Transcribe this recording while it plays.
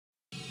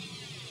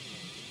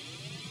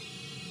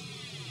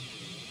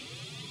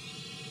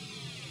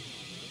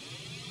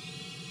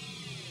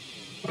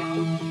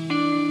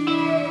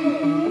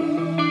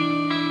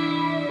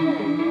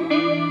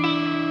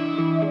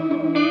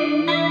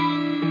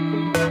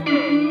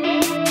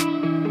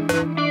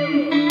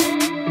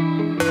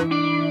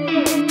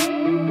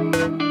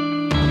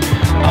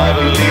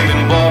believe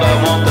in what I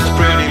want, that's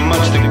pretty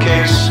much the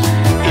case.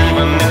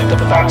 Even if the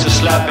facts are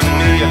slapping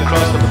me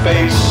across the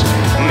face.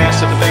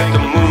 NASA faked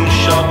the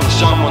moonshot and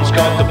someone's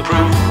got the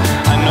proof.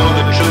 I know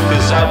the truth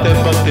is out there,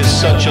 but there's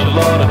such a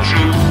lot of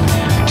truth.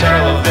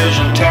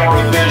 Television,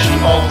 terror-vision,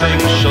 all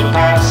things shall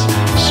pass.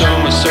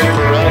 Soma,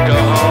 sober,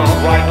 alcohol,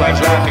 white lies,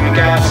 laughing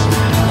gas.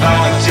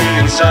 Vanity,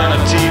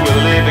 insanity,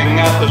 we're living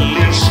at the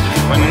least.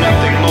 When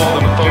nothing more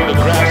than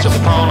photographs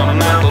upon a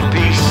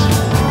mantelpiece.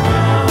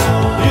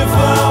 If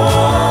I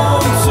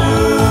want to,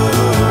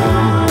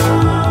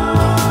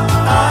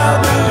 I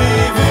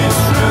believe it's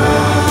true.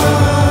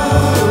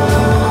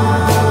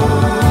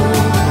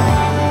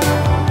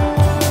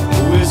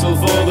 Whistle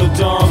for the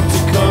dog to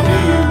come to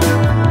you.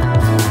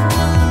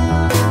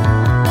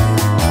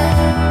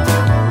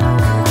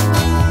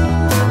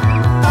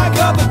 I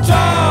got the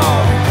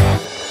dog.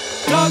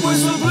 Dog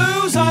whistle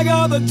blues, I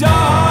got the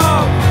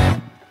dog.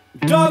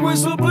 Dog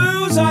whistle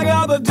blues, I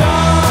got the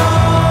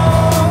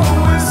dog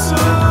whistle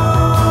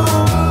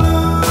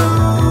blues.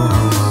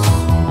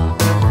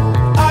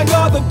 I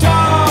got the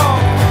dog.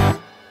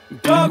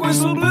 Dog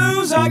whistle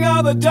blues, I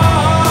got the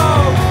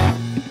dog.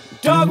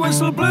 Dog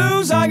whistle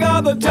blues, I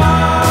got the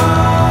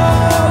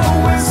dog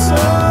whistle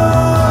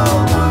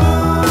blues.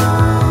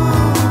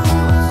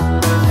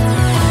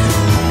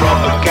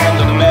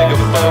 Propaganda,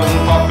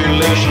 megaphone,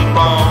 population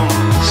bomb.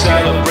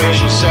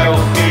 Celebration,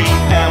 selfie,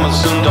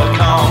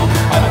 Amazon.com.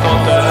 I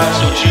thought that I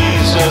saw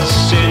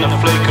Jesus in a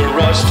flake of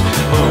rust,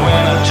 but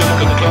when I took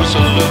a closer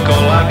look,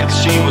 all I could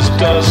see was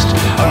dust.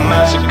 A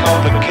massive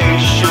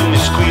complication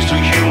is squeezed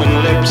through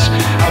human lips.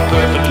 How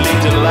perfectly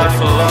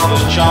delightful are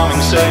those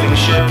charming sailing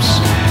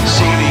ships.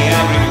 See the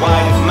angry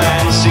white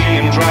man, see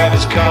him drive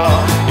his car.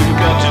 You've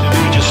got to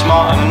be just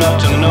smart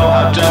enough to know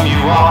how dumb you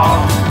are.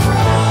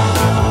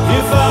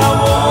 If I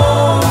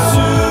want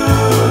to,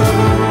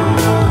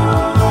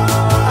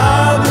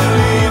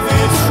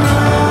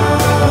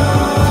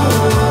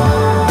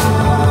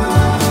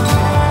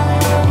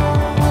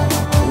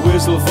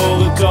 whistle for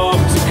the dog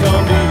to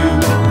come to you.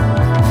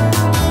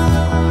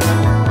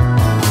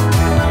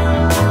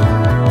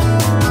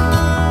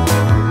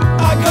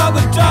 I got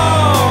the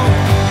dog.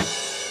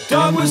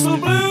 Dog whistle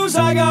blues,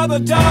 I got the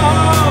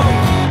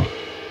dog.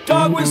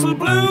 Dog whistle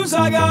blues,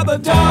 I got the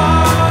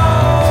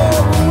dog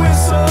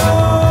whistle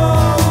blues.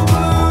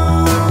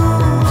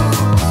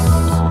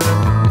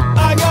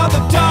 I got the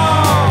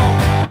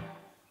dog.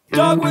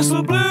 Dog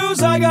whistle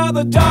blues, I got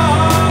the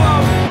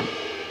dog.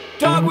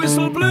 Dog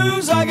whistle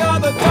blues, I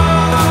got the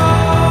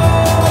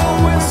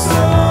dog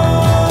whistle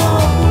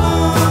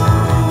blues.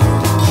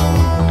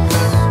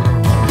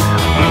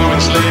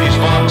 Blue-rinse ladies,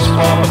 vox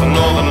pop at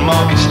northern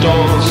market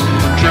stalls,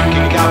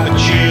 drinking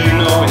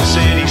cappuccino in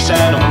city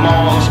Santa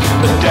malls.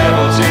 The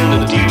devil's in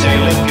the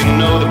detail if you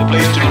know the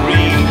place to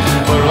read.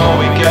 But all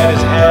we get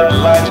is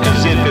headlines,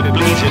 cause if it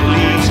bleeds, it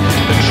leads.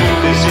 The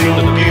truth is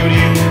in the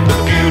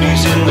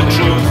beauty's in the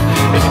truth.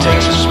 It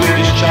takes a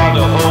Swedish child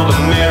to hold a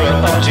mirror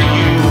up to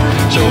you.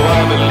 So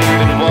I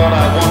believe in what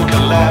I want,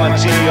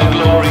 calamity or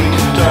glory.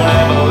 Don't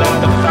ever let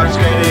the facts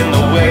get in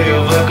the way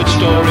of a good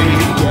story.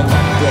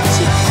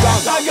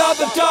 I got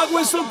the dog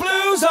whistle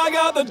blues, I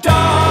got the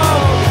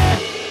dog.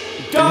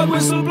 Dog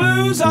whistle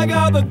blues, I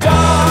got the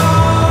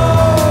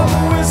dog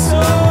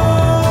whistle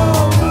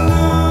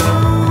blues.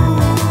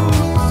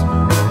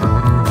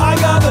 I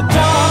got the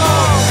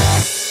dog.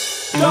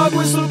 Dog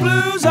whistle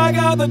blues, I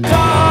got the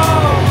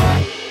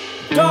dog.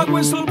 Dog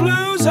whistle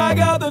blues, I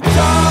got the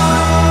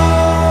dog.